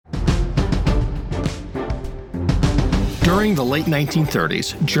During the late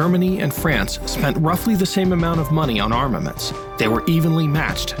 1930s, Germany and France spent roughly the same amount of money on armaments. They were evenly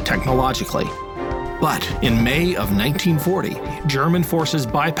matched technologically. But in May of 1940, German forces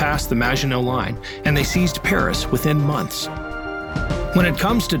bypassed the Maginot Line, and they seized Paris within months. When it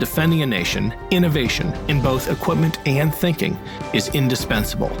comes to defending a nation, innovation in both equipment and thinking is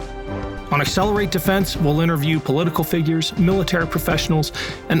indispensable. On Accelerate Defense, we'll interview political figures, military professionals,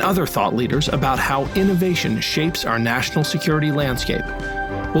 and other thought leaders about how innovation shapes our national security landscape.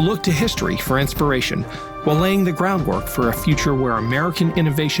 We'll look to history for inspiration, while laying the groundwork for a future where American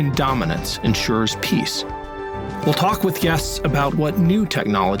innovation dominance ensures peace. We'll talk with guests about what new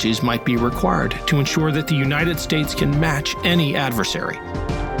technologies might be required to ensure that the United States can match any adversary.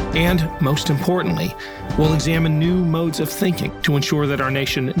 And, most importantly, we'll examine new modes of thinking to ensure that our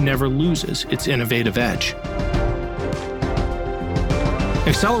nation never loses its innovative edge.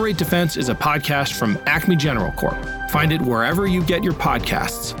 Accelerate Defense is a podcast from ACME General Corp. Find it wherever you get your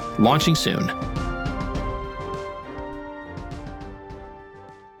podcasts. Launching soon.